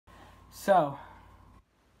So,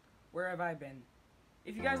 where have I been?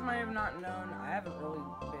 If you guys might have not known, I haven't really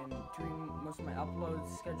been doing most of my upload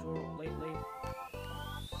schedule lately.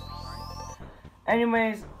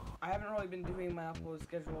 Anyways, I haven't really been doing my upload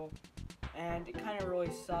schedule, and it kind of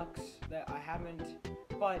really sucks that I haven't.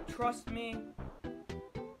 But trust me,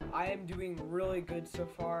 I am doing really good so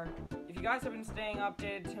far. If you guys have been staying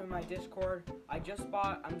updated to my Discord, I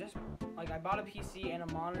bought a PC and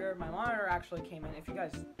a monitor. My monitor actually came in. If you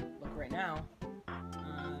guys look right now,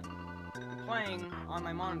 playing on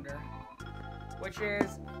my monitor, which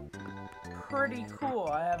is pretty cool.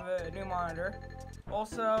 I have a new monitor.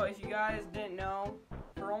 Also, if you guys didn't know,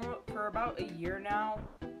 for about a year now,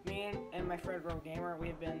 me and my friend RoGamer, we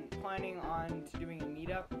have been planning on doing a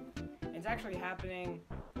meetup. It's actually happening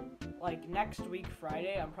like next week,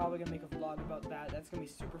 Friday. I'm probably gonna make a vlog about that. That's gonna be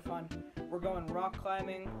super fun. We're going rock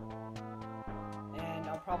climbing, and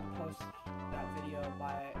I'll probably post that video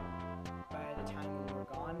by the time when we're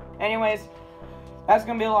gone. Anyways, that's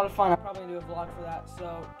gonna be a lot of fun. I'm probably gonna do a vlog for that,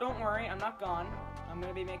 so don't worry, I'm not gone. I'm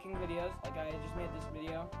gonna be making videos, like I just made this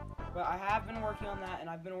video. But I have been working on that, and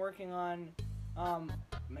I've been working on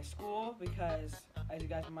my school, because as you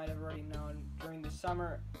guys might have already known, during the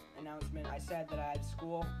summer announcement, I said that I had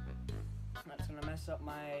school. That's gonna mess up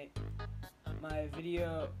my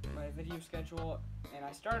video schedule, and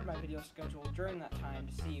I started my video schedule during that time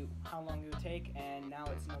to see how long it would take, and now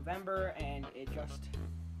it's November, and it just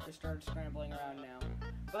started scrambling around now.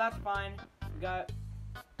 But that's fine.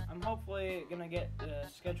 I'm hopefully gonna get the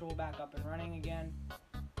schedule back up and running again.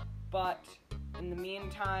 But in the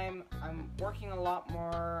meantime, I'm working a lot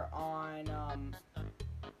more on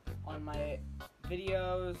my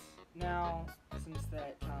videos now, since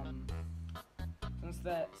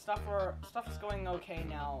that stuff is going okay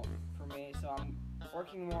now for me. So I'm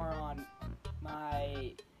working more on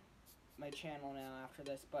my channel now after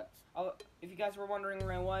this. But if you guys were wondering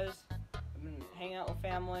where I was, I've been hanging out with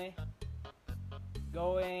family,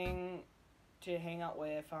 going to hang out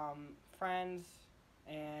with friends,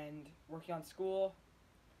 and working on school.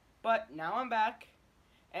 But now I'm back,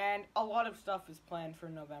 and a lot of stuff is planned for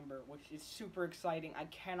November, which is super exciting. I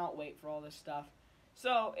cannot wait for all this stuff.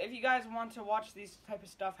 So if you guys want to watch these type of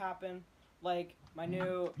stuff happen, like my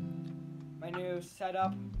new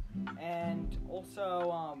setup, and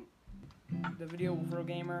also the video with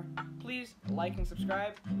RoGamer, please like and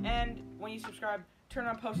subscribe. And when you subscribe, turn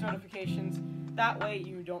on post notifications. That way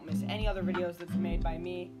you don't miss any other videos that's made by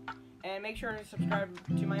me. And make sure to subscribe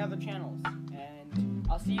to my other channels. And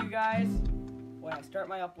I'll see you guys when I start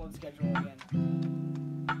my upload schedule again.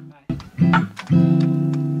 Bye.